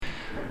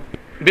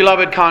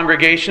Beloved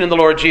congregation in the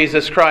Lord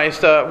Jesus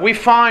Christ, we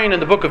find in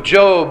the book of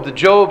Job that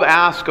Job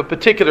asks a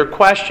particular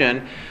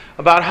question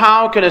about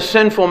how can a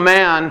sinful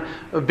man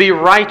be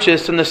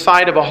righteous in the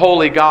sight of a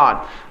holy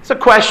God. It's a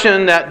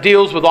question that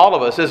deals with all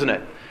of us, isn't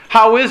it?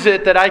 How is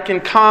it that I can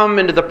come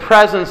into the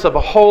presence of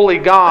a holy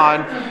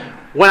God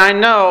when I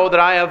know that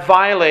I have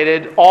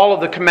violated all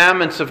of the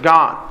commandments of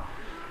God?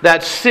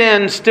 That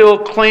sin still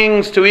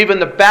clings to even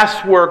the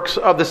best works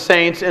of the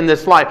saints in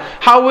this life.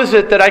 How is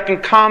it that I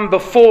can come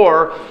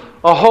before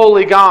a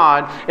holy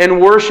God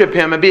and worship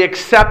Him and be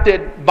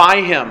accepted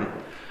by Him?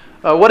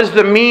 What is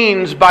the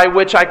means by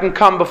which I can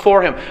come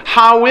before Him?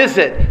 How is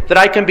it that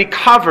I can be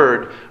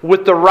covered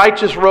with the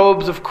righteous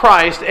robes of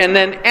Christ and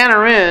then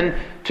enter in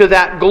to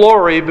that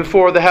glory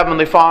before the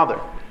Heavenly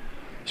Father?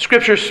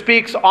 Scripture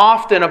speaks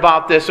often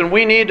about this, and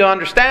we need to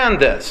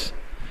understand this.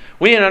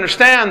 We need to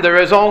understand there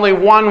is only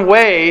one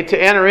way to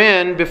enter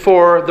in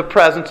before the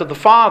presence of the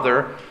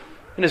Father,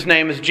 and His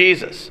name is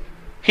Jesus.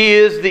 He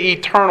is the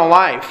eternal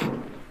life.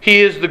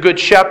 He is the good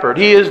shepherd.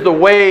 He is the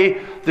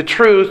way, the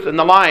truth, and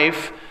the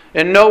life,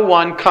 and no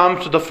one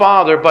comes to the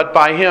Father but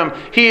by Him.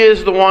 He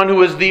is the one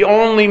who is the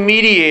only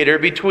mediator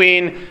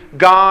between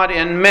God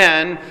and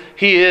men.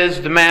 He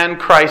is the man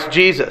Christ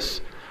Jesus.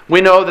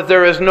 We know that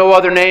there is no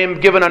other name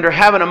given under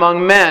heaven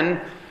among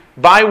men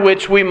by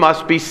which we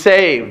must be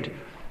saved.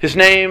 His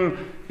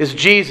name is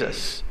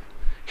Jesus.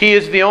 He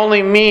is the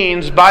only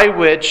means by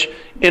which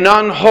an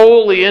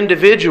unholy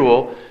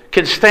individual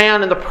can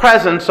stand in the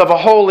presence of a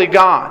holy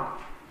God,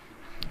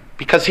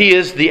 because He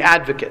is the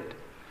advocate.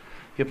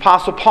 The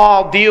Apostle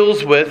Paul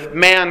deals with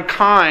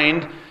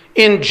mankind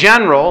in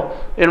general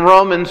in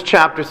Romans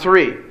chapter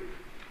 3.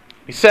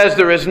 He says,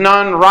 "There is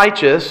none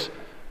righteous,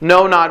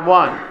 no, not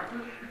one.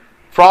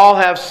 For all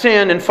have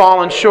sinned and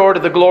fallen short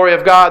of the glory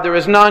of God. There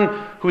is none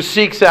who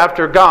seeks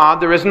after God.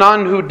 There is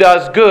none who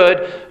does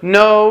good.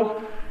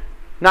 No,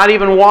 not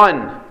even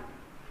one."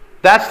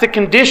 That's the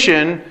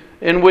condition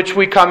in which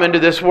we come into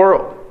this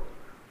world.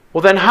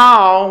 Well, then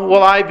how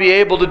will I be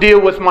able to deal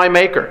with my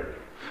Maker?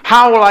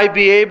 How will I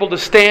be able to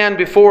stand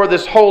before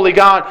this holy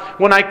God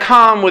when I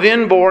come with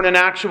inborn and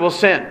actual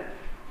sin?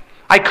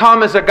 I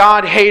come as a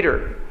God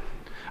hater.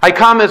 I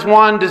come as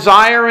one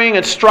desiring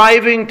and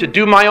striving to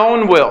do my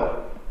own will.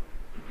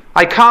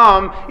 I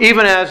come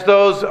even as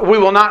those, we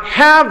will not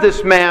have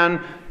this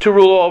man to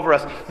rule over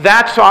us.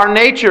 That's our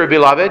nature,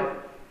 beloved.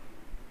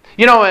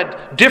 You know,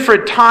 at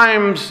different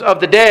times of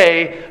the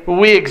day,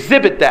 we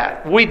exhibit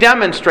that. We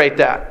demonstrate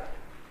that.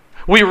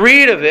 We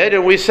read of it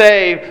and we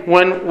say,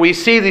 when we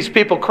see these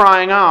people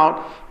crying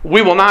out,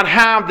 "We will not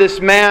have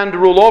this man to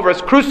rule over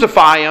us,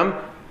 crucify him,"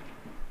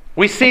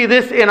 we see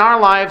this in our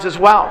lives as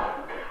well.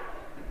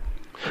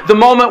 The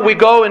moment we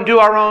go and do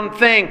our own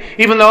thing,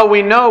 even though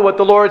we know what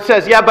the Lord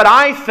says, "Yeah, but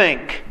I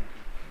think,"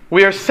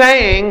 we are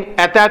saying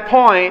at that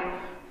point,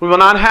 "We will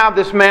not have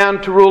this man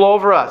to rule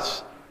over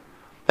us."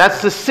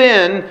 That's the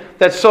sin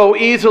that so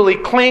easily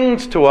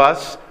clings to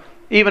us,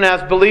 even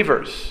as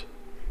believers.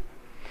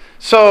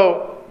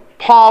 So,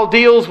 Paul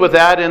deals with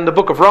that in the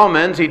book of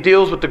Romans. He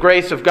deals with the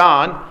grace of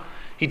God.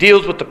 He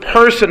deals with the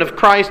person of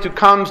Christ who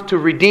comes to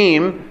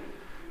redeem.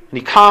 And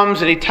he comes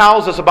and he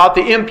tells us about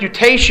the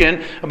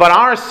imputation about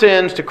our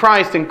sins to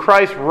Christ and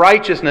Christ's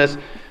righteousness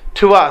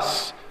to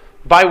us,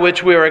 by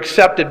which we are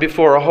accepted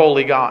before a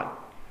holy God.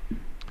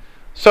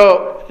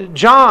 So,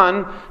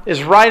 John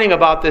is writing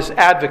about this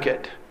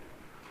advocate.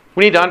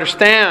 We need to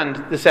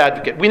understand this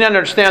advocate. We need to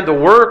understand the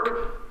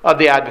work of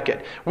the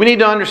advocate. We need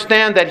to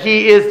understand that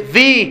He is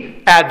the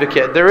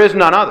advocate. There is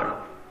none other.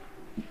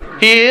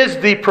 He is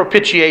the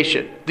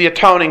propitiation, the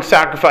atoning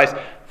sacrifice.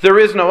 There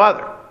is no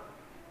other.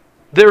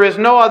 There is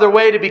no other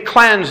way to be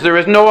cleansed. There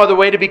is no other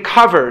way to be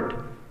covered.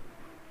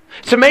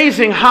 It's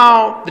amazing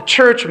how the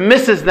church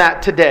misses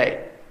that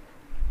today.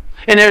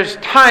 And there's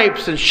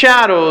types and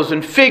shadows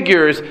and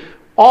figures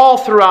all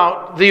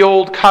throughout the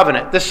Old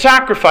Covenant. The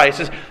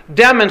sacrifices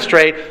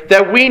demonstrate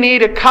that we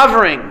need a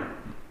covering.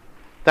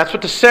 That's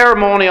what the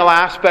ceremonial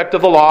aspect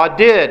of the law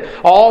did.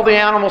 All the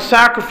animal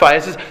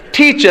sacrifices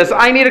teach us,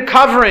 I need a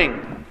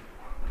covering.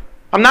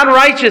 I'm not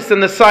righteous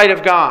in the sight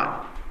of God.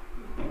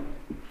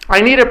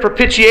 I need a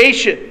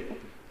propitiation.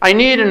 I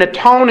need an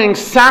atoning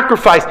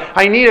sacrifice.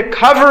 I need a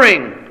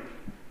covering.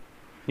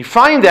 You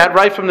find that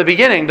right from the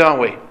beginning, don't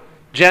we?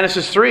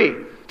 Genesis 3.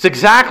 It's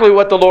exactly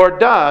what the Lord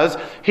does.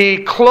 He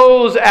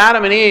clothes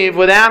Adam and Eve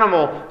with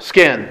animal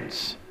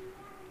skins.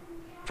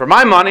 For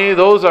my money,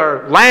 those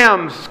are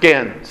lamb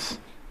skins.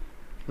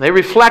 They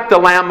reflect the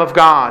Lamb of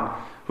God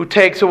who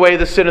takes away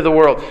the sin of the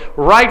world.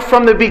 Right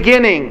from the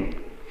beginning,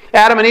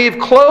 Adam and Eve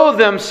clothe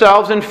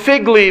themselves in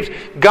fig leaves.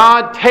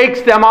 God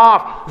takes them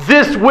off.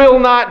 This will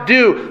not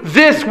do.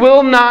 This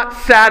will not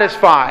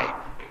satisfy.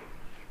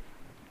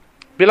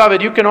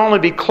 Beloved, you can only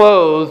be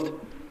clothed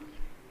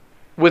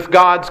with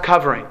God's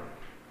covering.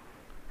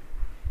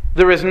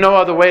 There is no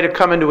other way to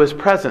come into His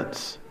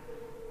presence.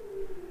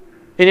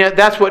 And yet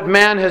that's what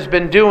man has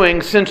been doing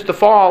since the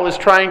fall, is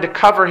trying to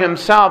cover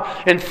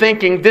himself and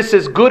thinking this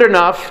is good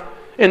enough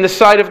in the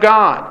sight of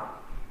God.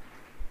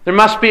 There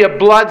must be a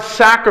blood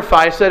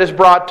sacrifice that is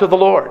brought to the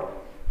Lord.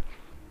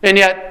 And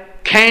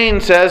yet Cain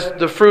says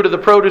the fruit of the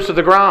produce of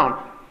the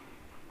ground.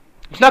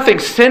 There's nothing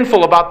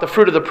sinful about the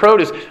fruit of the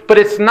produce, but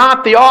it's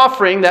not the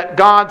offering that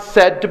God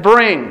said to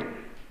bring.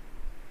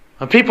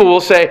 And people will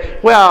say,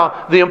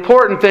 well, the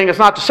important thing is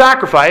not to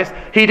sacrifice.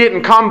 He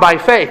didn't come by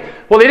faith.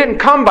 Well, he didn't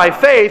come by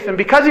faith, and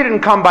because he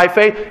didn't come by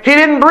faith, he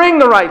didn't bring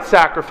the right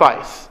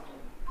sacrifice.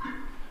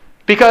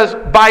 Because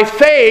by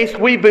faith,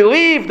 we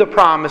believe the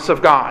promise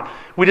of God.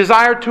 We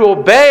desire to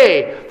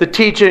obey the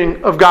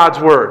teaching of God's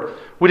Word.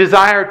 We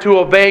desire to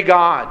obey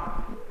God.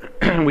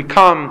 And we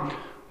come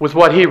with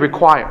what He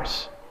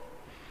requires.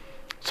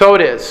 So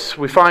it is.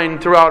 We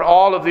find throughout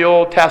all of the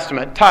Old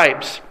Testament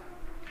types,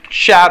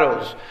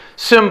 shadows,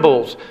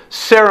 symbols,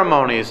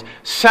 ceremonies,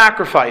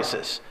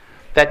 sacrifices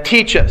that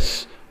teach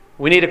us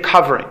we need a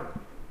covering.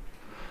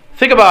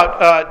 Think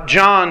about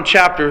John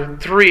chapter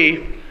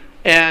 3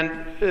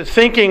 and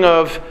thinking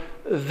of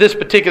this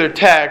particular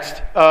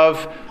text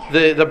of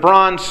the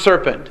bronze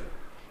serpent.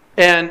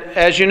 And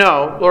as you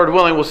know, Lord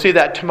willing, we'll see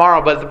that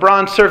tomorrow, but the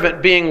bronze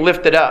serpent being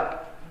lifted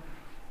up.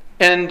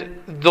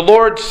 And the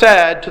Lord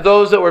said to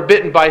those that were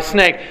bitten by a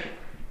snake,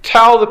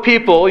 tell the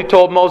people, He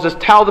told Moses,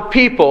 tell the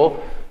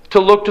people to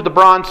look to the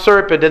bronze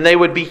serpent and they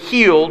would be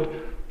healed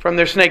from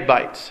their snake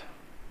bites.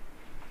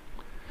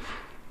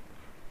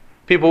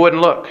 People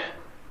wouldn't look.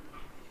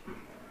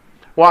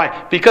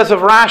 Why? Because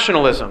of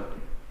rationalism.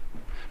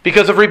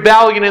 Because of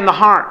rebellion in the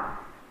heart.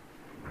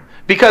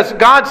 Because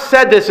God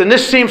said this and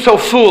this seems so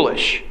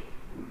foolish.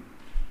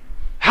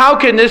 How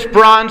can this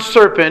bronze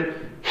serpent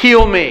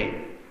heal me?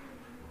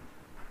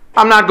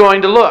 I'm not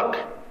going to look.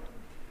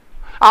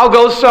 I'll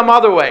go some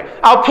other way.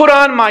 I'll put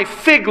on my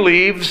fig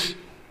leaves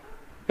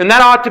and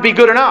that ought to be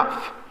good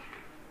enough.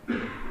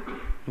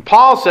 And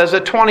Paul says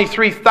that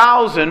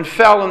 23,000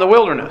 fell in the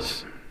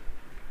wilderness.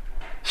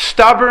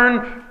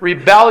 Stubborn,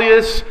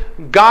 rebellious,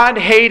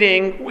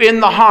 God-hating in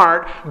the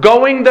heart,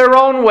 going their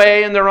own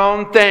way in their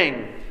own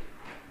thing.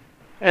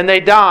 And they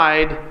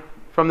died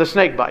from the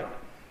snake bite.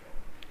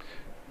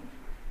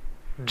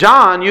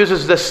 John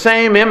uses the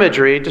same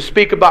imagery to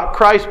speak about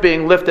Christ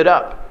being lifted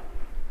up,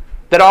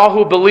 that all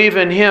who believe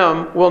in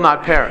Him will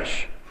not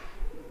perish.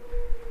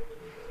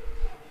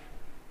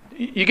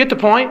 You get the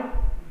point?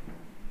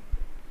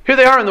 Here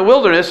they are in the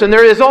wilderness, and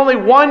there is only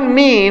one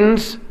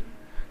means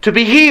to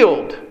be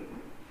healed,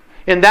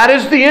 and that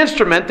is the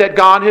instrument that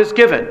God has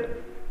given.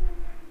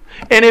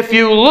 And if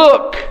you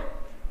look,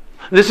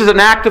 this is an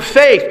act of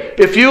faith.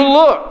 If you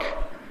look,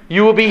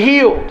 you will be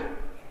healed.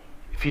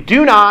 If you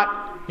do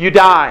not, you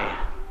die.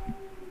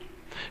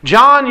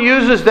 John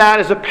uses that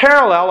as a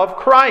parallel of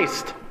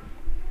Christ.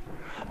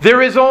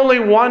 There is only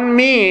one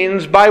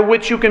means by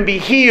which you can be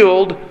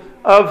healed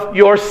of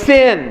your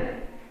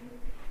sin.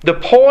 The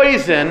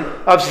poison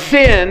of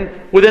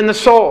sin within the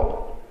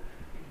soul.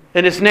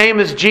 And His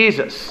name is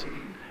Jesus.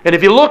 And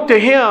if you look to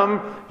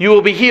Him, you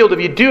will be healed. If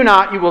you do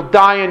not, you will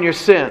die in your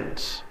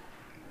sins.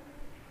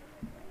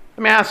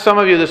 Let me ask some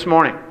of you this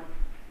morning,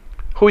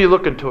 who are you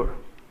looking to?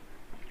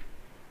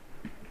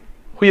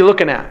 Who are you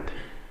looking at?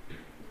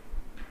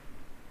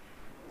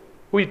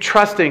 Who are you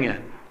trusting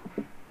in?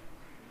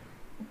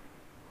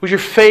 Who's your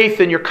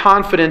faith and your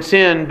confidence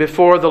in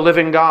before the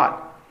living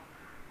God?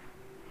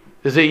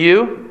 Is it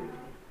you?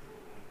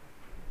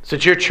 Is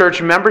it your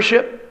church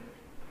membership?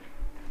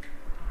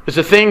 Is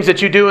it things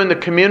that you do in the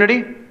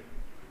community?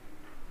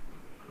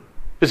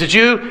 Is it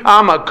you?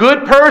 I'm a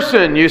good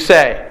person, you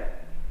say.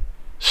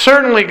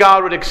 Certainly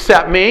God would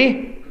accept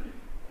me.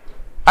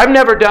 I've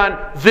never done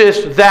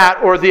this,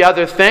 that, or the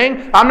other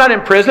thing. I'm not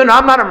in prison.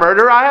 I'm not a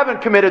murderer. I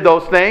haven't committed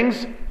those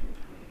things.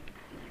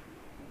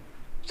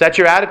 Is that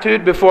your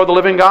attitude before the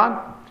living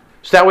God?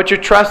 Is that what you're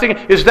trusting?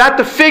 Is that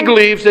the fig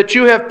leaves that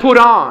you have put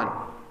on?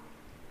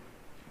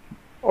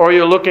 Or are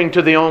you looking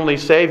to the only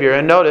Savior?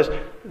 And notice,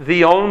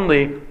 the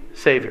only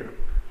Savior.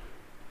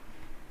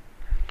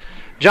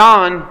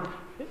 John,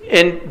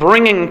 in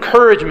bringing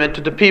encouragement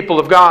to the people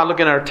of God,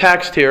 looking at our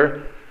text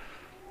here,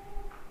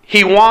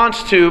 he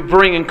wants to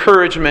bring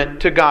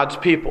encouragement to God's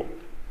people.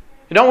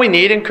 Don't we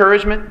need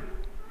encouragement?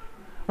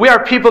 We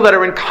are people that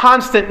are in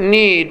constant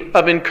need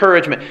of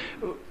encouragement.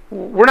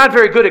 We're not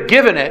very good at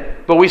giving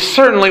it, but we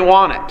certainly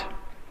want it.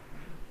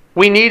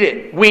 We need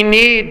it. We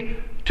need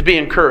to be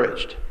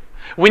encouraged.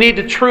 We need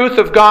the truth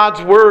of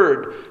God's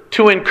Word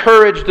to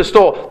encourage the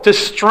soul, to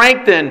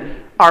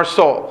strengthen our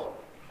soul.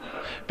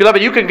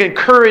 Beloved, you can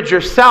encourage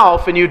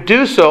yourself, and you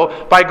do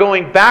so by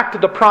going back to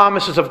the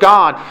promises of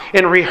God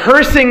and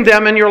rehearsing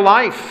them in your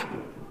life.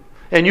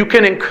 And you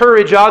can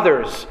encourage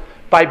others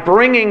by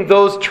bringing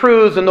those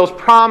truths and those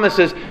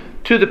promises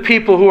to the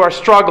people who are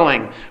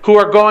struggling, who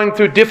are going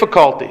through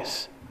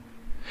difficulties.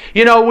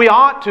 You know, we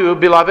ought to,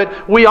 beloved,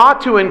 we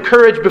ought to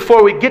encourage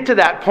before we get to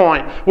that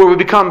point where we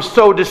become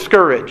so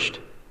discouraged.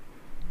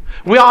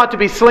 We ought to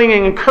be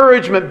slinging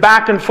encouragement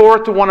back and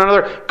forth to one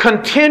another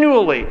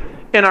continually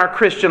in our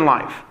Christian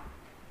life.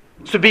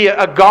 This would be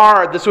a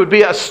guard. This would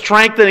be a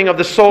strengthening of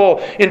the soul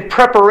in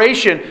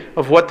preparation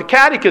of what the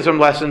catechism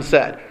lesson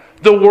said.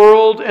 The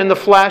world and the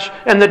flesh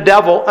and the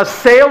devil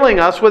assailing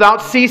us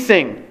without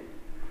ceasing.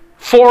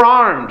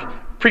 Forearmed,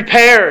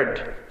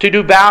 prepared to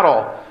do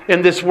battle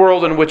in this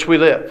world in which we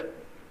live.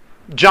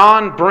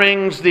 John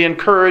brings the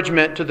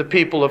encouragement to the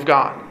people of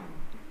God.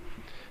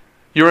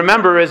 You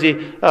remember as he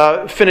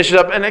finishes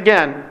up, and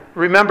again,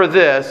 remember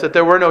this, that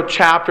there were no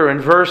chapter and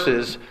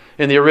verses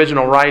in the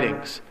original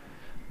writings.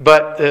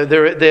 But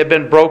they have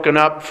been broken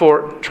up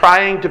for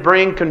trying to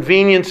bring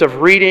convenience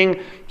of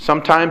reading.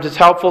 Sometimes it's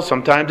helpful,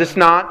 sometimes it's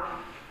not.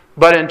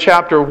 But in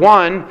chapter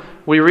 1,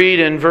 we read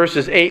in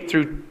verses 8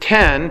 through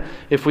 10,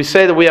 if we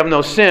say that we have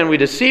no sin, we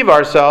deceive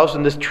ourselves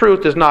and this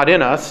truth is not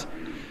in us.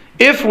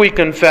 If we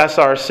confess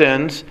our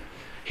sins,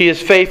 He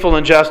is faithful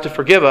and just to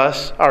forgive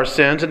us our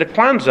sins and to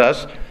cleanse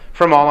us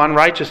from all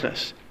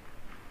unrighteousness.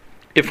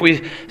 If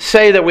we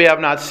say that we have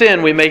not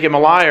sinned, we make Him a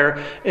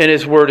liar, and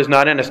His word is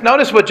not in us.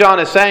 Notice what John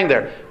is saying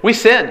there. We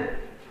sin.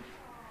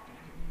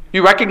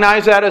 You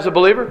recognize that as a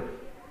believer?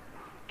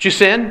 That you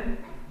sin?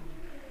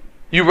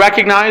 You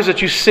recognize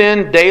that you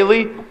sin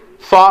daily,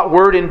 thought,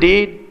 word, and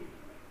deed?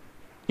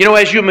 You know,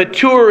 as you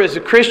mature as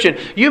a Christian,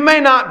 you may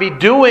not be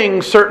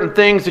doing certain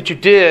things that you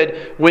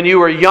did when you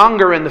were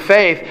younger in the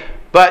faith,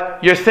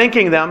 but you're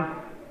thinking them,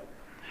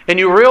 and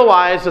you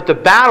realize that the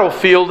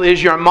battlefield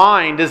is your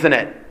mind, isn't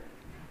it?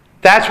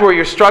 That's where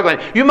you're struggling.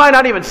 You might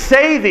not even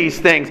say these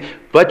things,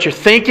 but you're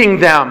thinking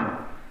them.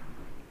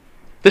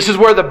 This is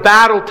where the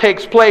battle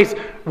takes place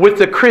with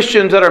the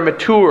Christians that are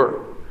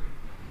mature.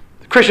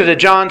 The Christians that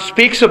John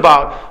speaks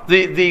about,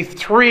 the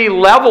three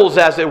levels,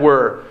 as it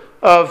were,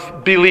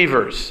 of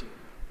believers.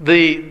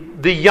 The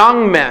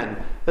young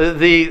men,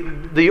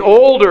 the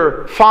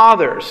older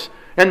fathers,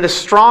 and the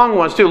strong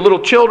ones too.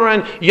 Little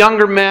children,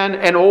 younger men,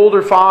 and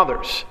older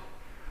fathers.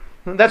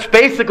 That's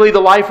basically the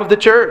life of the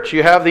church.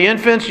 You have the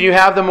infants, you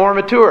have the more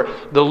mature.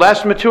 The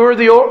less mature,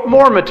 the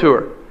more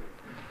mature.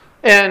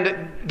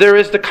 And there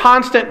is the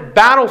constant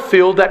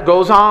battlefield that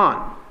goes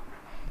on.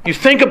 You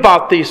think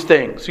about these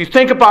things. You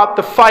think about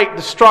the fight,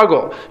 the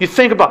struggle. You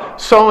think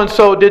about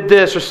so-and-so did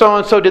this or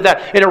so-and-so did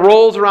that. And it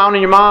rolls around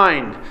in your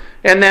mind.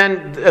 And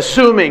then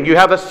assuming, you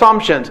have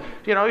assumptions.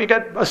 You know, you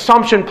got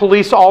assumption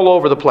police all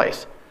over the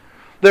place.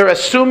 They're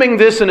assuming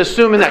this and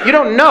assuming that. You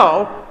don't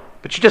know,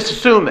 but you just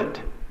assume it.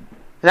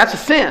 And that's a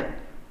sin.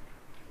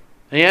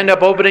 And you end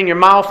up opening your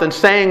mouth and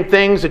saying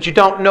things that you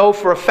don't know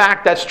for a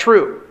fact that's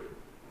true.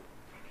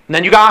 And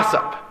then you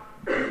gossip.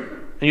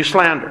 And you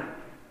slander.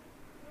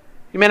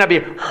 You may not be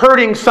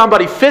hurting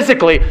somebody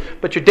physically,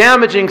 but you're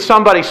damaging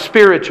somebody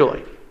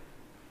spiritually.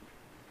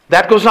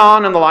 That goes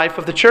on in the life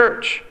of the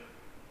church.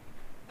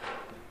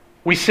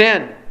 We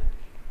sin.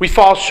 We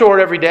fall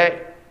short every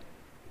day.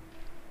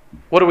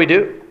 What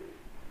do?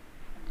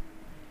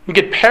 You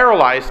get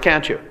paralyzed,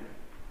 can't you?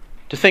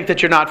 To think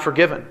that you're not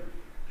forgiven.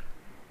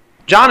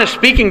 John is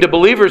speaking to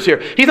believers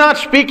here. He's not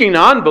speaking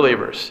to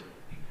unbelievers.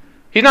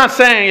 He's not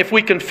saying if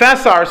we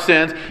confess our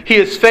sins, He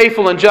is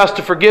faithful and just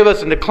to forgive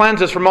us and to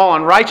cleanse us from all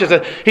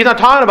unrighteousness. He's not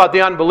talking about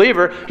the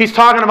unbeliever. He's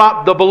talking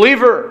about the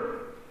believer.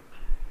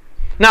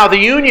 Now, the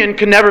union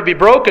can never be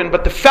broken,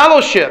 but the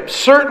fellowship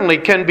certainly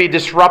can be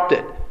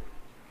disrupted.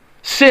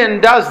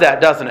 Sin does that,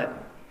 doesn't it?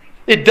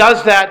 It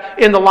does that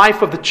in the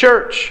life of the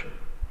church.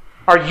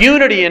 Our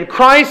unity in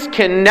Christ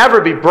can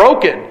never be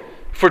broken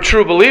for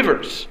true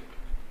believers.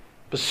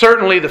 But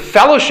certainly the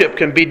fellowship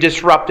can be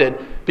disrupted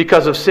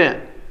because of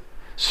sin.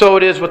 So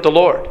it is with the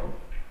Lord.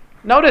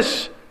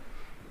 Notice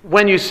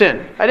when you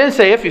sin. I didn't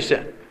say if you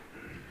sin.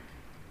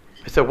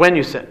 I said when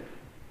you sin.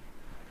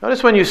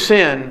 Notice when you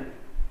sin,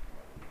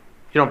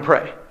 you don't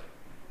pray.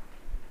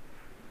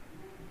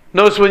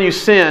 Notice when you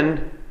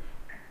sin,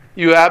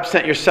 you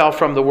absent yourself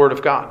from the Word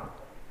of God.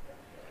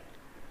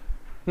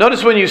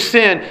 Notice when you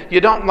sin,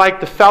 you don't like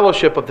the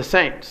fellowship of the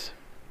saints.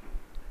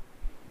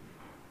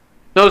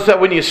 Notice that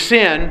when you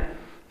sin,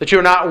 that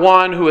you're not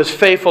one who is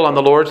faithful on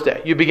the Lord's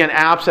day. You begin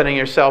absenting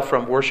yourself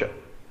from worship.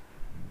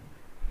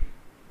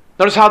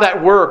 Notice how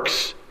that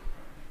works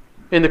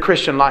in the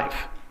Christian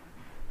life.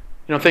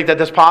 You don't think that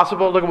that's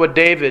possible? Look at what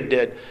David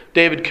did.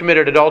 David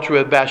committed adultery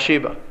with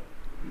Bathsheba.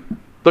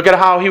 Look at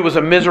how he was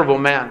a miserable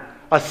man.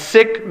 A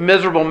sick,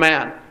 miserable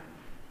man.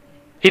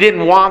 He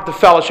didn't want the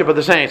fellowship of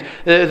the saints.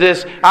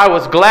 I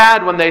was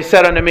glad when they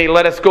said unto me,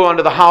 let us go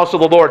unto the house of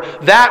the Lord.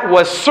 That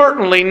was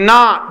certainly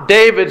not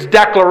David's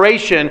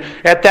declaration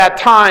at that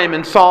time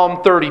in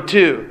Psalm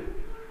 32.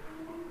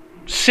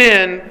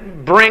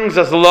 Sin brings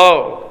us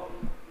low.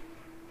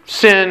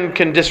 Sin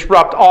can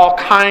disrupt all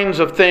kinds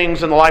of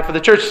things in the life of the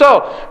church.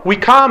 So we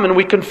come and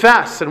we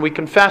confess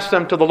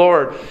them to the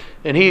Lord.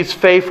 And He's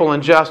faithful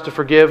and just to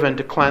forgive and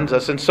to cleanse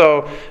us. And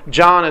so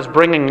John is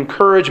bringing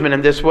encouragement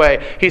in this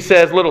way. He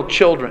says, little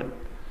children.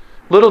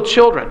 Little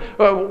children.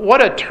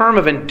 What a term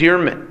of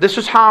endearment. This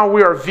is how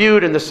we are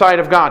viewed in the sight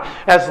of God.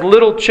 As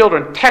little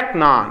children.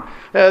 Teknon.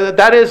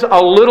 That is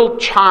a little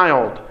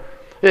child.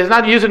 He's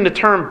not using the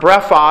term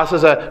brephos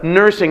as a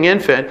nursing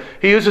infant.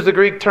 He uses the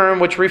Greek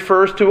term which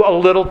refers to a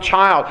little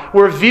child.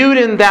 We're viewed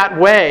in that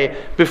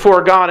way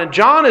before God. And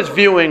John is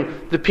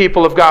viewing the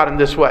people of God in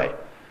this way.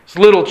 As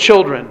little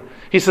children.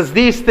 He says,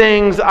 these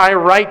things I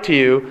write to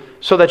you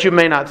so that you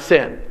may not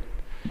sin.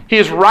 He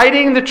is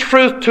writing the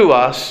truth to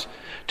us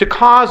to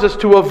cause us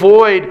to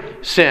avoid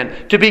sin,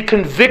 to be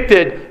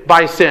convicted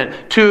by sin,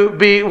 to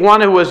be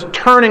one who is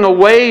turning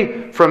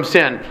away from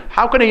sin.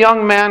 How can a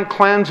young man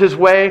cleanse his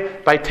way?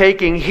 By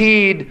taking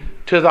heed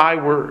to thy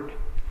word.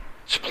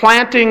 It's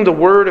planting the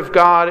word of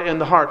God in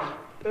the heart.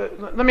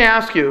 Let me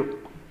ask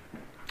you,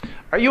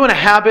 are you in a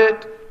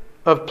habit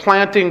of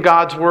planting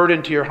God's word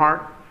into your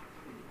heart?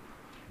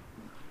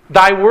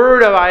 Thy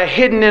word have I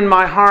hidden in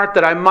my heart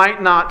that I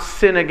might not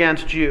sin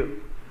against you.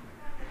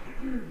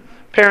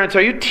 Parents,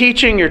 are you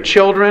teaching your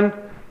children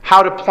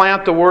how to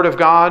plant the word of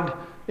God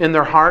in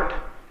their heart?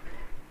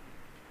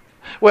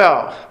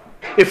 Well,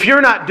 if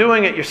you're not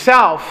doing it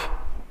yourself,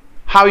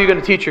 how are you going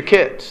to teach your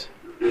kids?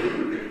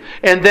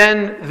 And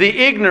then the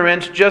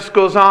ignorance just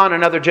goes on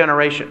another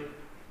generation.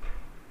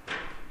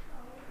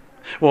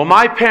 Well,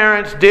 my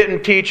parents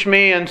didn't teach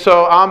me, and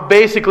so I'm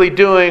basically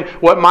doing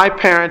what my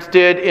parents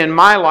did in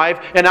my life,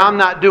 and I'm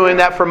not doing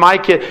that for my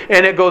kid.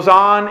 And it goes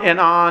on and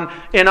on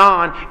and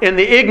on. And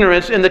the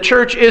ignorance in the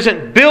church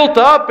isn't built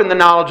up in the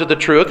knowledge of the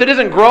truth. It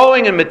isn't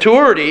growing in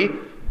maturity.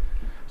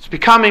 It's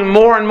becoming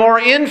more and more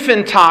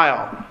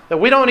infantile, that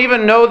we don't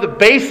even know the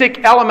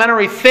basic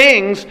elementary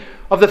things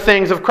of the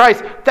things of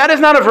Christ. That is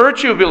not a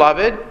virtue,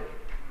 beloved.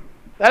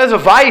 That is a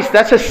vice.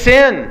 That's a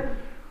sin.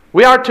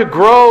 We are to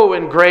grow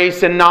in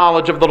grace and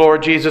knowledge of the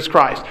Lord Jesus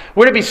Christ.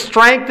 We're to be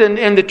strengthened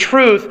in the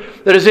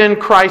truth that is in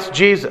Christ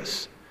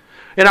Jesus.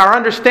 In our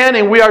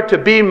understanding, we are to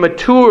be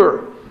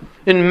mature.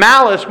 In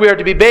malice, we are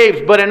to be babes.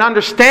 But in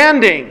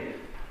understanding,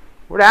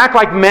 we're to act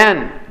like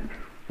men.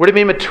 We're to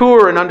be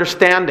mature in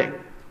understanding.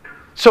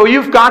 So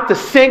you've got to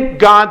sink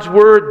God's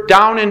word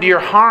down into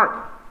your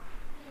heart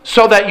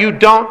so that you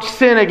don't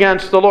sin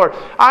against the Lord.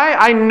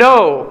 I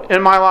know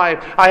in my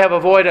life I have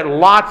avoided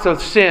lots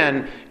of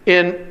sin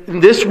in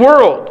this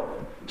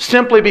world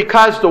simply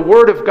because the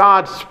Word of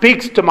God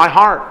speaks to my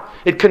heart.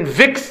 It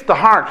convicts the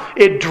heart.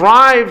 It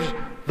drives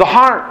the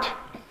heart.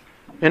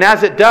 And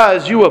as it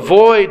does, you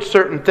avoid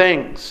certain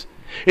things.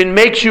 It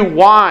makes you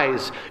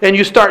wise and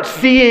you start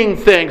seeing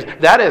things.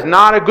 That is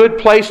not a good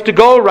place to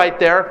go right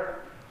there.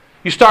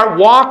 You start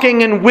walking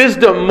in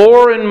wisdom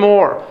more and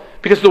more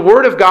because the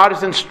Word of God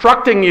is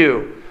instructing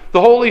you.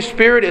 The Holy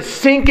Spirit is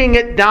sinking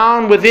it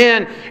down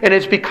within and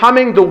it's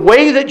becoming the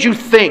way that you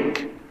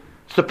think.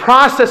 It's the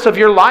process of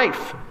your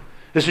life,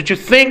 is that you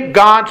think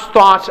God's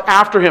thoughts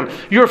after Him.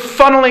 You're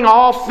funneling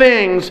all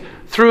things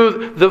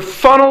through the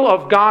funnel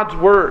of God's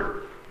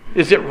Word.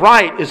 Is it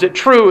right? Is it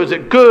true? Is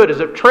it good? Is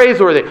it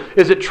praiseworthy?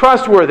 Is it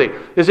trustworthy?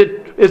 Is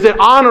it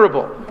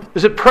honorable?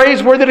 Is it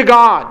praiseworthy to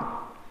God?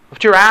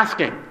 What you're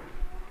asking.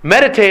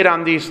 Meditate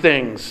on these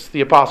things,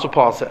 the Apostle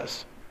Paul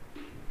says.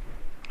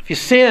 If you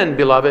sin,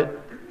 beloved,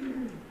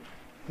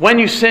 when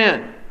you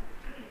sin,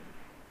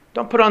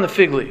 don't put on the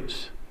fig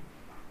leaves.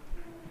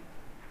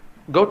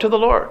 Go to the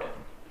Lord.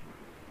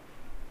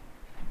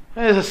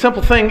 It's a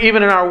simple thing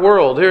even in our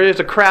world. Here is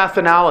a crass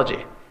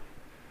analogy.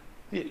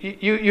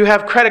 You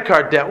have credit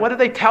card debt. What do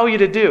they tell you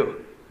to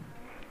do?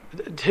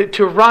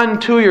 To run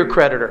to your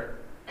creditor.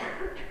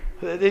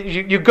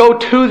 You go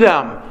to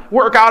them.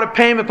 Work out a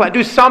payment plan.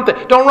 Do something.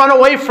 Don't run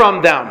away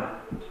from them.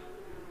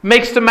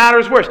 Makes the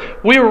matters worse.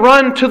 We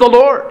run to the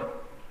Lord.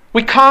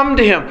 We come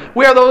to Him.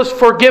 We are those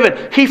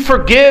forgiven. He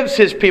forgives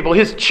His people,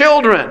 His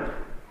children.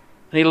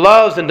 And He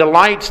loves and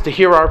delights to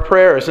hear our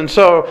prayers. And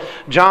so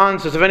John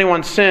says, if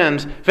anyone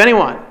sins,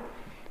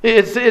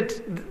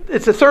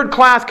 it's a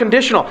third-class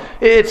conditional.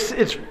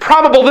 It's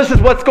probable this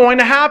is what's going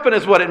to happen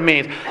is what it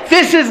means.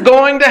 This is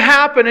going to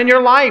happen in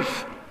your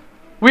life.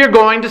 We are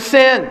going to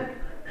sin.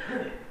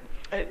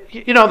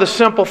 You know, the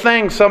simple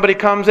thing, somebody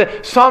comes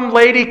in, some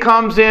lady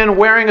comes in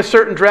wearing a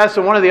certain dress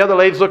and one of the other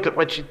ladies looked at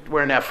what she's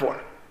wearing that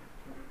for.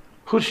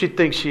 Who does she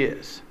think she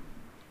is?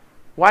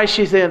 Why is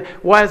she saying,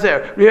 why is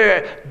there,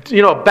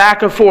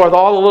 back and forth,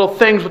 all the little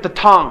things with the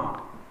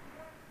tongue.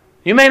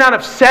 You may not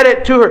have said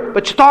it to her,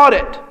 but you thought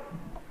it.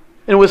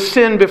 And it was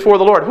sin before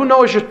the Lord. Who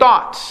knows your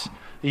thoughts?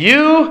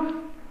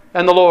 You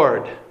and the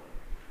Lord.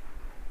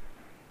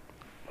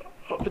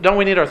 Don't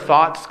we need our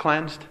thoughts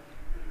cleansed?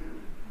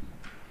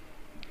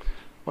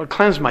 Lord,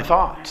 cleanse my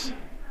thoughts.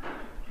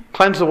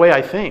 Cleanse the way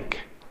I think.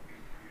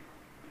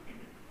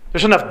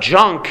 There's enough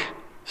junk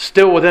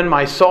still within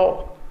my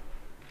soul.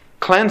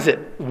 Cleanse it.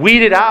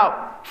 Weed it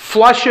out.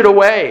 Flush it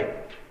away.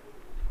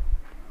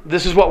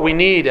 This is what we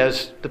need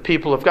as the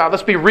people of God.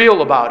 Let's be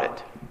real about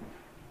it.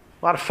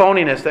 A lot of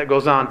phoniness that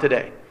goes on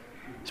today.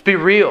 Let's be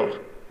real.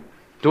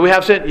 Do we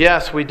have sin?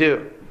 Yes, we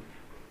do.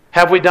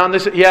 Have we done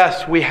this?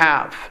 Yes, we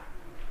have.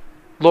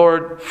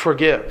 Lord,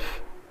 forgive.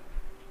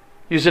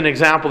 Use an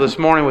example this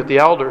morning with the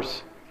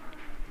elders.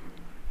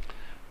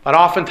 But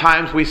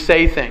oftentimes we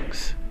say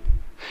things.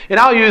 And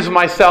I'll use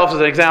myself as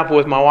an example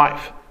with my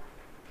wife.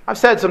 I've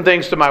said some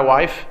things to my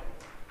wife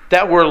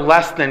that were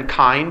less than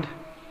kind.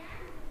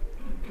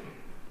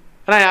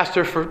 And I asked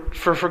her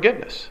for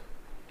forgiveness.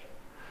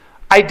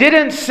 I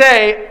didn't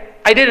say,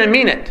 I didn't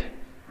mean it.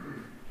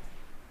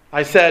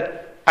 I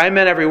said, I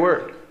meant every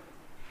word.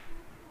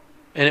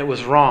 And it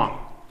was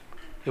wrong.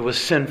 It was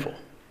sinful.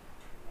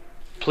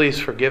 Please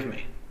forgive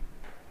me.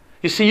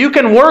 You see, you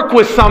can work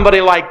with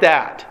somebody like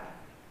that.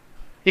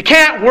 You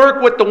can't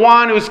work with the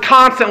one who's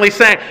constantly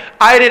saying,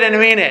 I didn't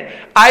mean it.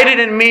 I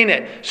didn't mean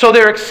it. So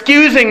they're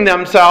excusing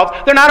themselves.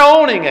 They're not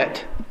owning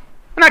it.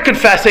 They're not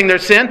confessing their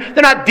sin.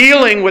 They're not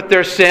dealing with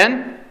their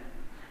sin.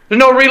 There's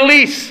no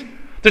release.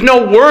 There's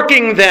no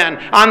working then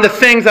on the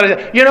things that I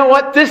say. You know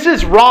what? This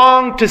is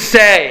wrong to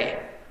say.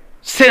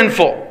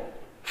 Sinful.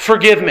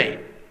 Forgive me.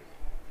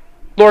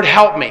 Lord,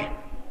 help me.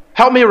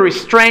 Help me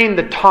restrain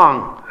the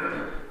tongue.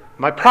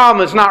 My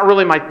problem is not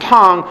really my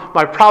tongue.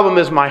 My problem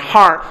is my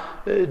heart.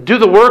 Do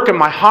the work in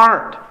my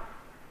heart.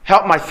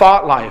 Help my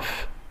thought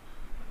life.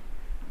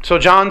 So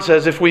John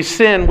says, if we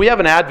sin, we have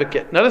an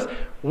advocate. Notice,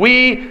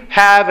 we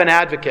have an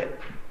advocate.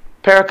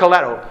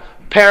 Parakletos.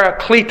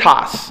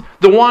 Parakletos.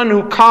 The one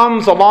who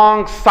comes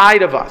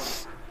alongside of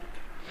us.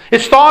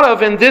 It's thought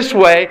of in this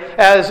way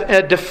as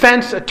a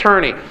defense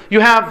attorney. You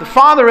have the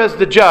Father as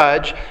the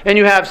judge, and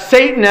you have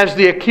Satan as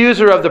the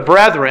accuser of the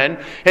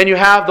brethren, and you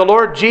have the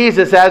Lord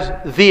Jesus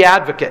as the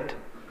advocate.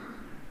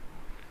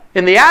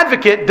 And the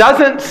advocate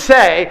doesn't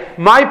say,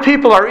 my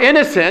people are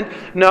innocent.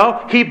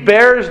 No, he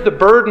bears the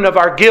burden of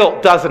our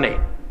guilt, doesn't he?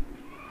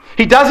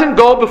 He doesn't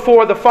go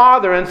before the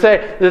Father and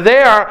say,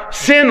 they are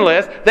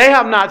sinless, they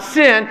have not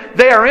sinned,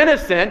 they are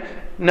innocent.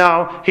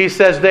 No, he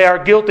says they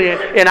are guilty,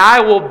 and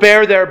I will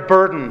bear their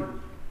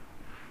burden.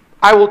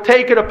 I will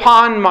take it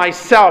upon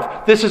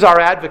myself. This is our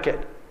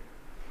advocate.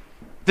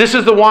 This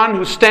is the one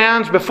who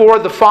stands before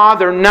the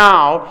Father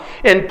now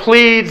and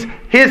pleads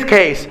his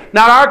case,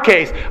 not our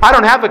case. I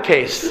don't have a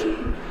case.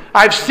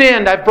 I've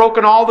sinned. I've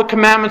broken all the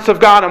commandments of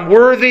God. I'm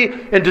worthy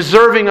and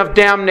deserving of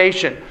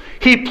damnation.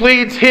 He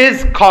pleads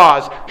his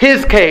cause,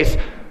 his case.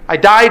 I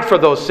died for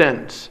those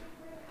sins.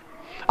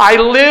 I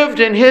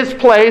lived in his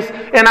place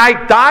and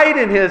I died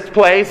in his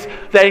place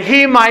that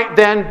he might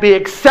then be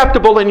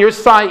acceptable in your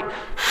sight,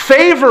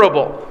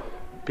 favorable,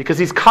 because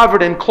he's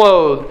covered and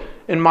clothed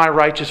in my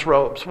righteous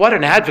robes. What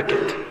an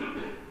advocate.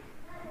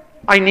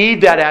 I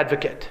need that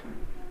advocate.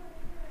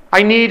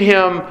 I need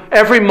him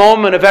every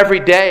moment of every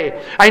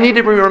day. I need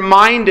to be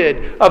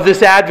reminded of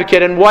this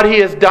advocate and what he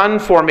has done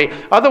for me.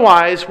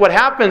 Otherwise, what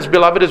happens,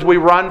 beloved, is we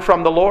run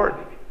from the Lord.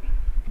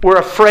 We're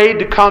afraid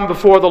to come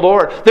before the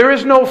Lord. There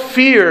is no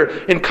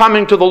fear in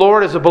coming to the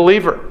Lord as a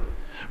believer.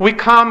 We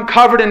come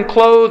covered and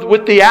clothed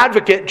with the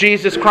advocate,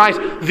 Jesus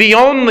Christ, the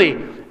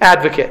only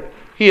advocate.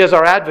 He is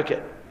our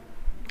advocate.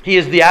 He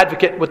is the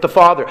advocate with the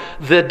Father,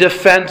 the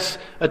defense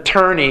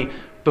attorney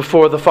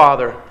before the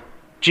Father,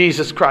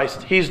 Jesus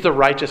Christ. He's the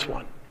righteous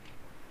one.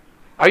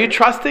 Are you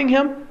trusting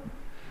him?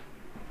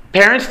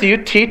 Parents, do you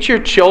teach your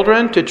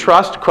children to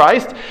trust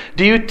Christ?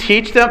 Do you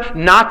teach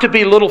them not to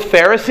be little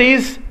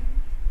Pharisees,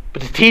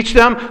 but to teach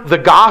them the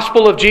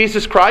gospel of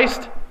Jesus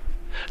Christ?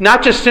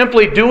 Not just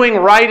simply doing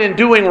right and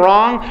doing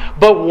wrong,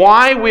 but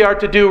why we are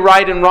to do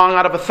right and wrong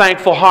out of a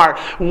thankful heart.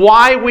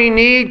 Why we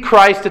need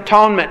Christ's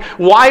atonement.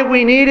 Why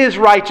we need his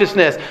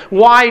righteousness.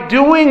 Why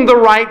doing the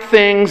right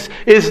things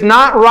is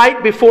not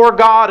right before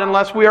God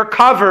unless we are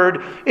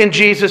covered in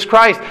Jesus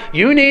Christ.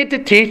 You need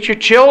to teach your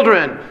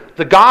children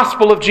the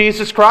gospel of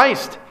Jesus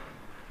Christ.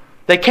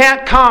 They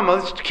can't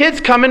come.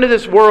 Kids come into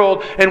this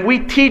world and we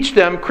teach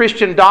them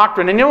Christian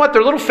doctrine. And you know what?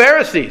 They're little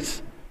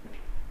Pharisees.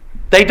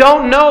 They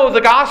don't know the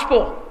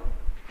gospel.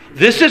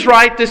 This is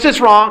right, this is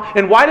wrong.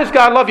 And why does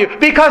God love you?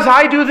 Because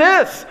I do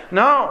this.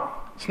 No,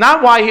 it's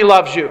not why he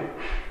loves you.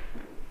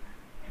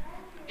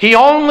 He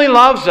only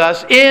loves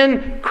us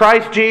in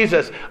Christ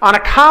Jesus on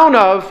account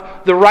of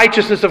the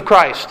righteousness of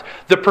Christ,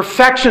 the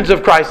perfections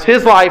of Christ,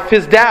 his life,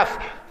 his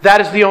death. That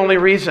is the only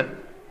reason.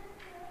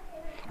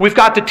 We've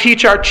got to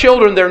teach our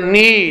children their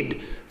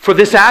need for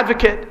this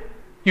advocate.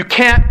 You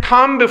can't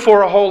come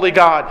before a holy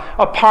God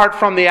apart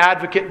from the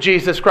advocate,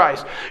 Jesus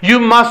Christ. You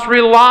must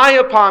rely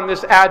upon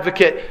this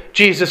advocate,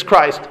 Jesus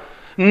Christ.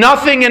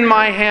 Nothing in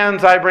my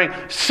hands I bring,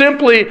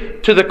 simply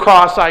to the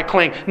cross I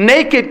cling.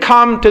 Naked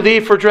come to thee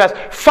for dress,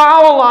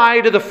 foul I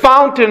to the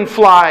fountain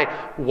fly.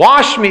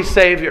 Wash me,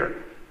 Savior,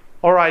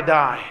 or I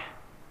die.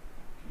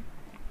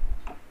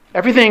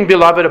 Everything,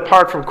 beloved,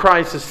 apart from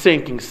Christ is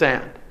sinking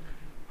sand.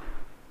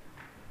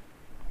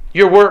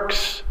 Your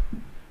works,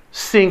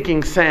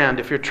 sinking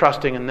sand if you're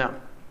trusting in them.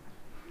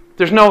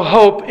 There's no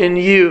hope in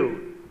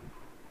you.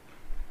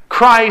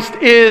 Christ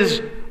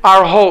is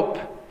our hope.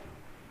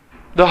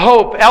 The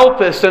hope,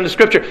 elpis in the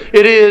Scripture,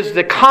 it is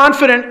the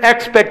confident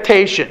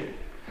expectation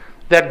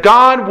that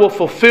God will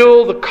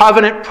fulfill the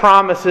covenant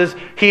promises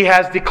he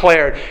has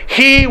declared.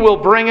 He will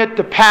bring it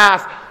to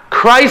pass.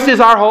 Christ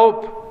is our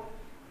hope.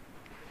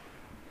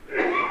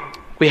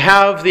 We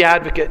have the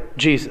advocate,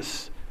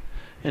 Jesus.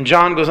 And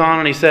John goes on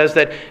and he says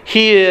that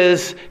he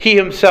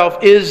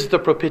himself is the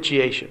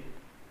propitiation.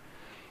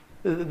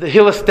 The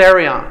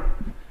hilasterion.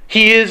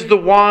 He is the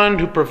one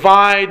who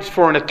provides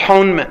for an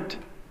atonement.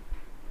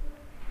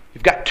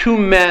 You've got two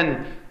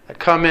men that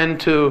come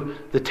into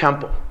the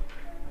temple.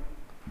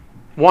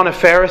 One a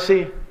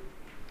Pharisee,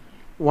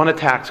 one a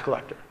tax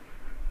collector.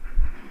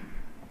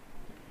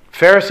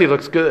 Pharisee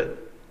looks good.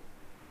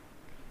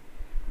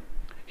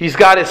 He's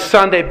got his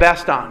Sunday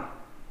best on.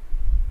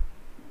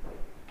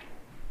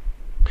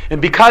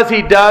 And because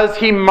he does,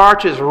 he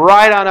marches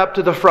right on up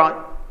to the front.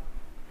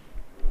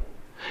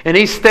 And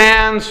he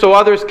stands so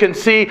others can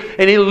see,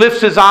 and he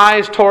lifts his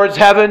eyes towards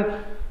heaven.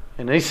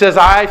 And he says,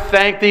 I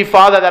thank thee,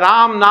 Father, that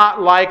I'm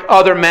not like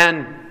other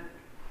men.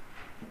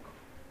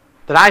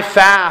 That I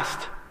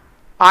fast,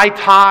 I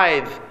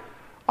tithe,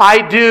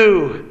 I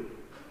do.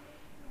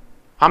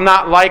 I'm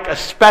not like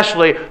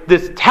especially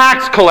this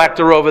tax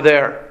collector over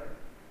there.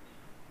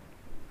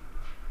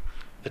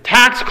 The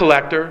tax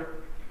collector,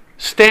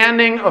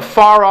 standing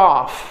afar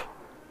off,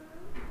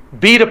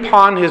 beat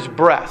upon his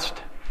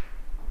breast.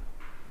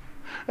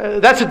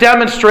 That's a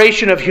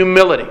demonstration of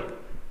humility.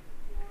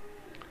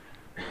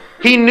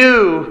 He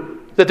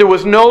knew that there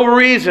was no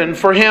reason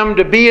for him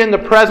to be in the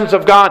presence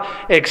of God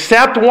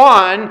except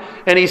one,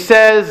 and he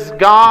says,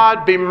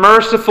 God, be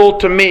merciful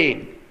to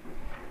me.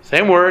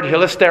 Same word,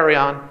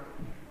 hilasterion.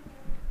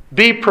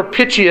 Be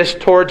propitious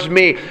towards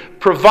me.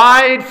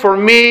 Provide for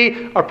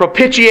me a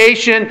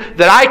propitiation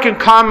that I can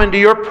come into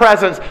your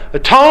presence.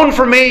 Atone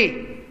for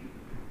me.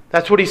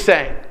 That's what he's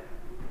saying.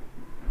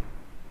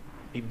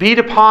 He beat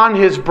upon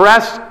his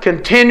breast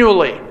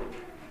continually.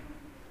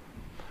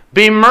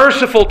 Be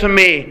merciful to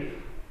me,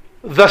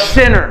 the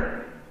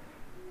sinner.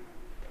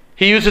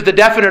 He uses the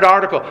definite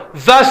article,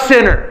 the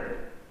sinner.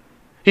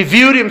 He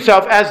viewed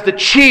himself as the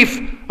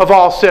chief of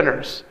all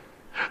sinners.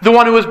 The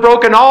one who has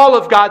broken all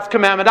of God's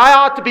commandment. I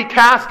ought to be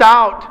cast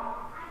out.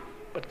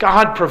 But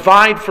God,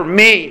 provide for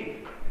me,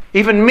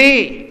 even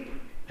me,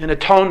 an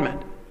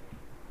atonement.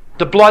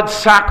 The blood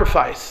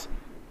sacrifice,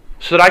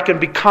 so that I can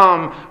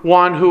become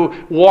one who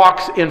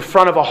walks in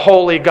front of a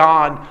holy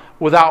God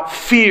without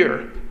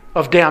fear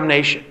of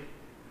damnation.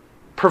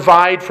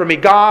 Provide for me.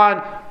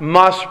 God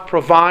must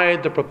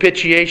provide the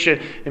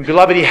propitiation. And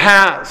beloved, He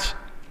has.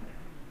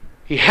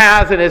 He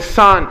has in His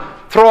Son.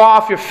 Throw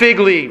off your fig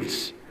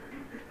leaves.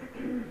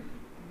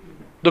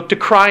 Look to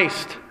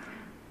Christ.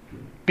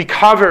 Be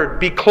covered,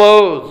 be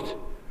clothed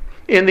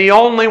in the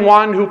only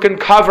one who can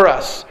cover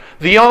us.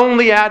 The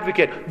only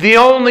advocate, the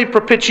only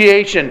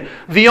propitiation,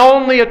 the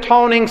only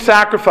atoning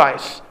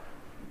sacrifice,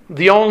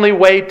 the only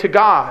way to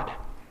God.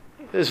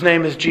 His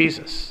name is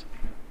Jesus.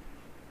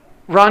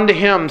 Run to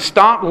Him.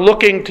 Stop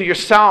looking to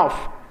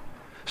yourself.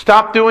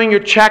 Stop doing your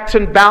checks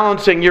and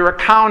balancing, your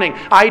accounting.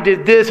 I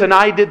did this and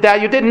I did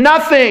that. You did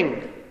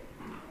nothing.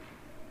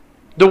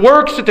 The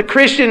works that the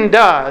Christian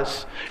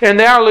does, and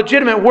they are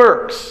legitimate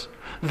works,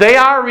 they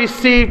are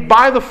received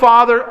by the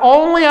Father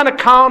only on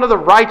account of the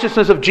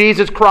righteousness of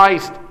Jesus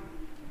Christ.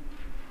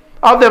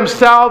 Of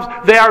themselves,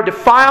 they are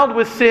defiled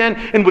with sin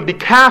and would be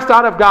cast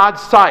out of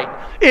God's sight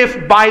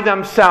if by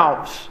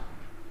themselves.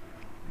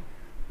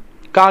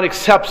 God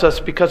accepts us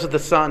because of the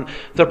Son,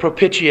 the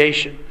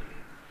propitiation.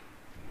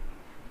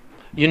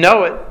 You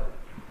know it.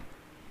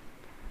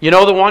 You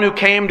know the one who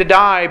came to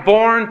die,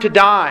 born to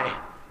die.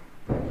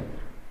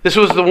 This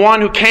was the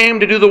one who came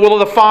to do the will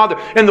of the Father,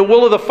 and the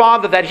will of the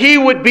Father that He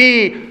would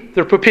be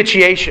the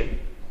propitiation.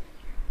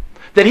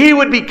 That He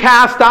would be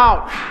cast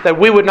out, that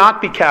we would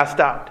not be cast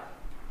out.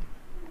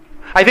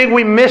 I think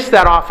we miss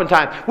that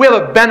oftentimes. We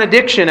have a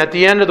benediction at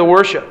the end of the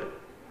worship.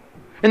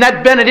 And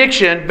that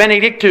benediction,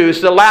 benedictus,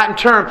 the Latin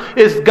term,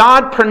 is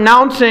God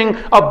pronouncing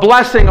a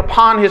blessing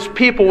upon His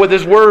people with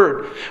His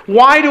Word.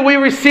 Why do we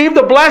receive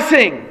the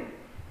blessing?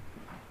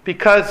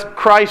 Because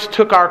Christ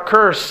took our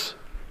curse.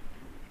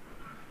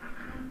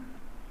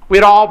 We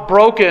had all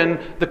broken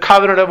the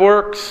covenant of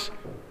works.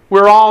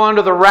 We're all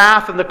under the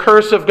wrath and the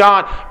curse of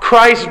God.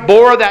 Christ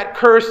bore that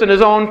curse in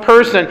His own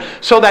person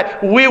so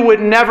that we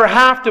would never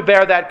have to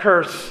bear that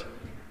curse.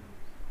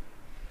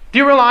 Do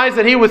you realize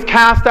that He was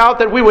cast out,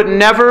 that we would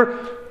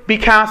never be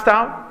cast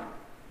out?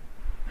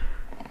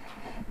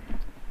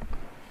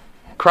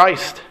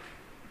 Christ,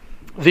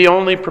 the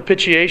only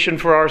propitiation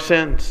for our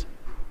sins.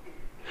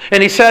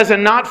 And He says,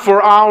 and not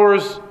for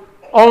ours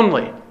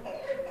only.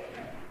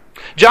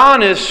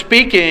 John is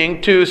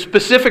speaking to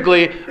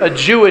specifically a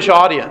Jewish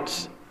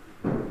audience.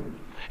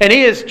 And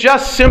he is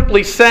just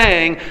simply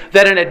saying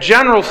that in a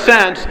general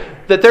sense,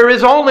 that there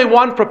is only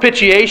one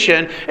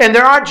propitiation, and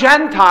there are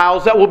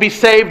Gentiles that will be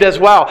saved as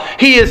well.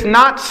 He is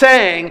not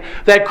saying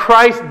that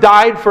Christ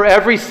died for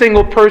every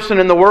single person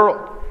in the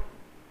world.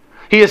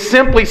 He is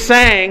simply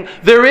saying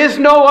there is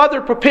no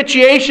other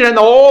propitiation in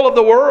the whole of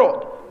the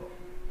world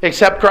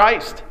except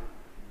Christ.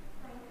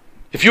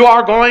 If you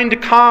are going to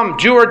come,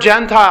 Jew or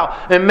Gentile,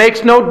 it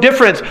makes no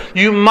difference.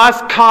 You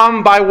must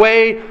come by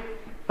way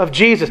of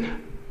Jesus.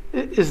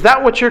 Is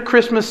that what your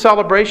Christmas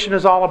celebration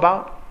is all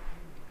about?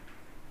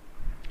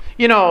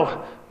 You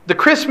know, the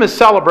Christmas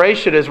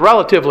celebration is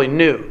relatively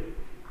new.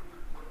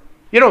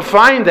 You don't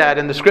find that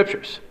in the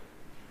Scriptures.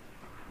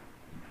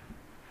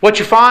 What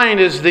you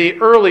find is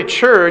the early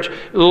church,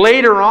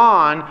 later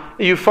on,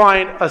 you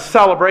find a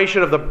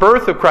celebration of the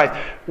birth of Christ.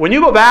 When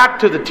you go back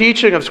to the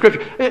teaching of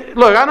Scripture,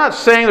 look, I'm not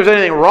saying there's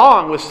anything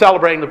wrong with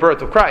celebrating the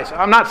birth of Christ.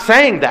 I'm not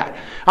saying that.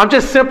 I'm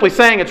just simply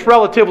saying it's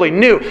relatively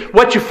new.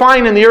 What you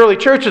find in the early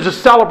church is a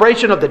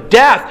celebration of the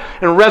death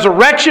and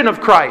resurrection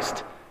of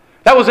Christ.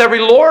 That was every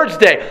Lord's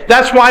Day.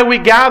 That's why we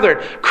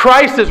gathered.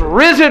 Christ is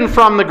risen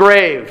from the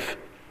grave.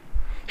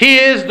 He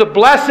is the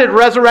blessed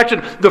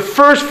resurrection, the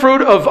first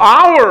fruit of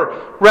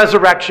our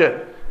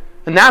resurrection.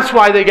 And that's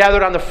why they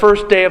gathered on the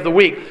first day of the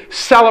week.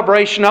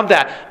 Celebration of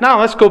that. Now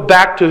let's go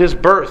back to His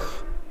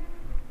birth.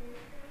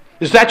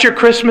 Is that your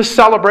Christmas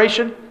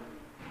celebration?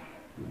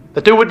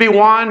 That there would be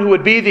one who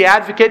would be the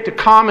advocate to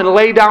come and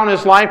lay down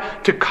His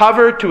life to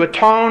cover, to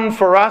atone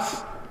for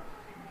us?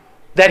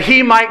 That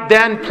He might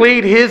then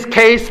plead His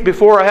case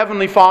before a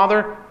Heavenly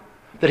Father?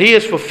 That He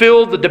has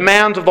fulfilled the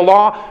demands of the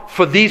law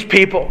for these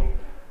people?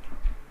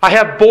 I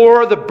have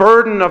bore the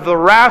burden of the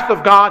wrath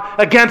of God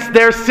against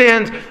their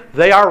sins.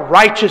 They are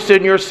righteous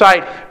in your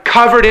sight,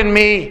 covered in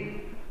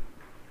me.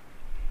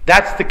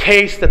 That's the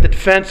case that the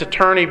defense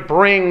attorney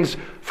brings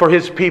for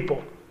his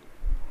people.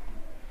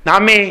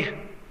 Not me,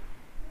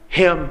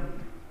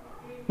 Him.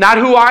 Not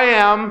who I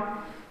am,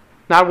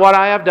 not what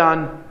I have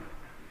done,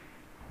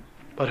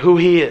 but who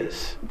He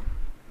is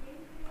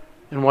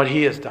and what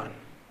He has done.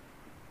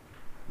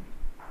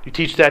 You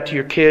teach that to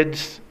your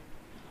kids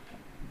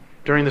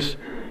during this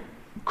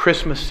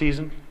Christmas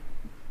season?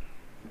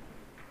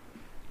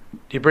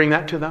 Do you bring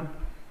that to them?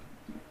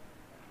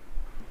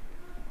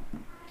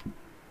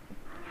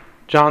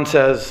 John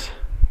says,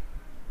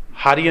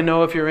 how do you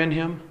know if you're in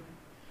Him?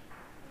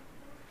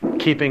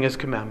 Keeping His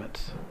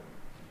commandments.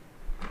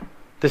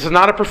 This is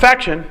not a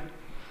perfection.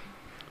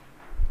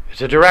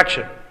 It's a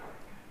direction.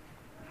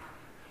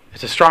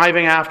 It's a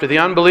striving after. The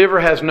unbeliever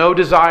has no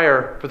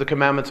desire for the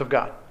commandments of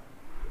God.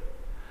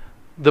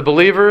 The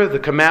believer, the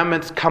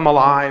commandments come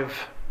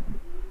alive.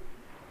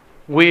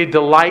 We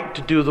delight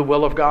to do the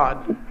will of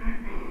God.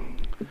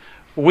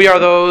 We are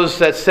those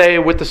that say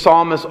with the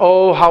psalmist,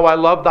 oh, how I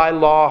love thy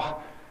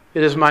law.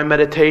 It is my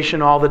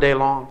meditation all the day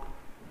long.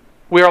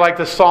 We are like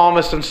the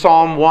psalmist in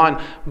Psalm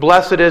 1.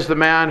 Blessed is the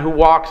man who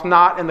walks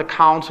not in the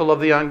counsel of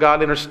the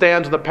ungodly, nor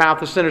stands in the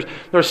path of sinners,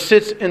 nor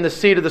sits in the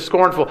seat of the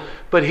scornful.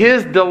 But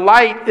his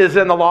delight is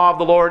in the law of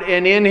the Lord,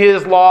 and in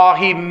His law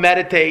he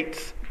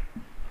meditates.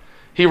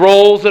 He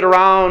rolls it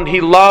around.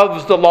 He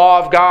loves the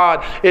law of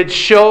God. It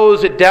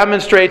shows, it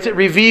demonstrates, it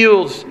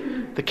reveals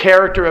the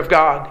character of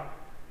God.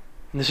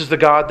 And this is the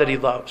God that he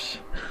loves.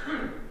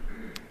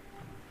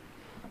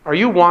 Are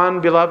you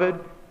one, beloved,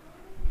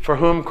 for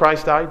whom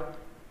Christ died?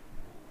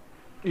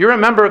 You're a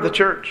member of the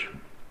church.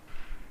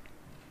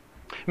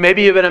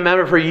 Maybe you've been a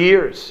member for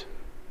years.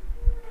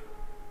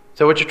 Is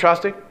that what you're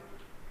trusting?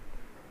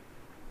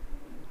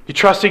 You're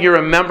trusting you're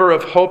a member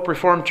of Hope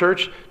Reformed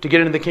Church to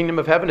get into the kingdom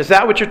of heaven? Is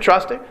that what you're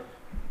trusting?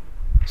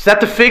 Is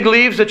that the fig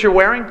leaves that you're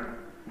wearing?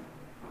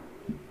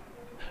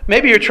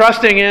 Maybe you're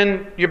trusting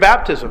in your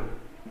baptism,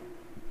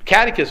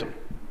 catechism,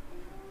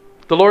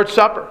 the Lord's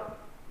Supper.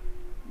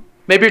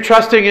 Maybe you're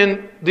trusting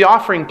in the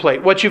offering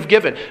plate, what you've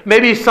given.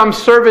 Maybe some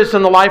service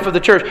in the life of the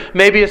church.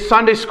 Maybe a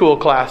Sunday school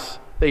class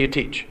that you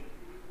teach.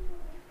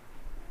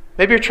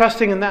 Maybe you're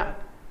trusting in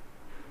that.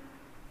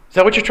 Is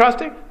that what you're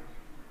trusting?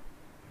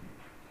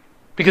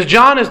 Because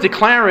John is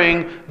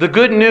declaring the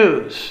good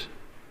news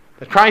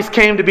that Christ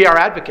came to be our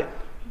advocate.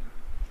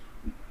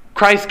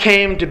 Christ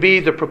came to be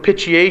the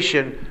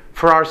propitiation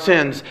for our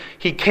sins.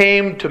 He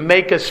came to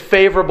make us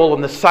favorable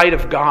in the sight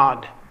of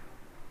God.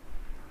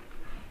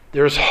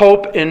 There is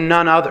hope in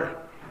none other.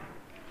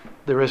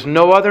 There is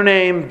no other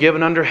name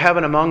given under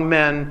heaven among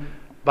men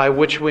by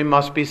which we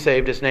must be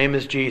saved. His name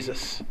is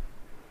Jesus.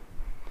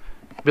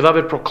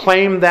 Beloved,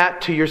 proclaim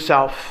that to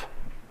yourself.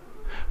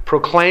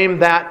 Proclaim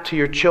that to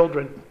your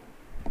children.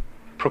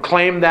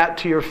 Proclaim that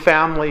to your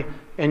family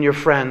and your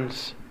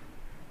friends.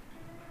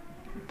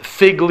 The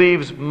fig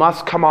leaves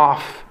must come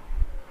off.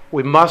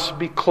 We must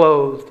be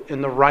clothed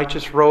in the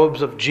righteous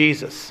robes of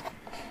Jesus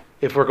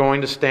if we're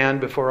going to stand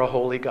before a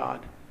holy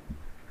God.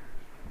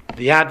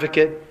 The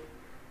advocate,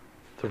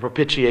 the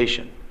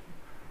propitiation.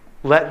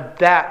 Let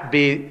that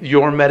be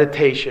your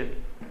meditation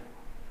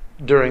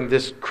during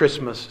this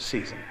Christmas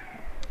season.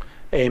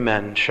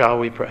 Amen. Shall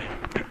we pray?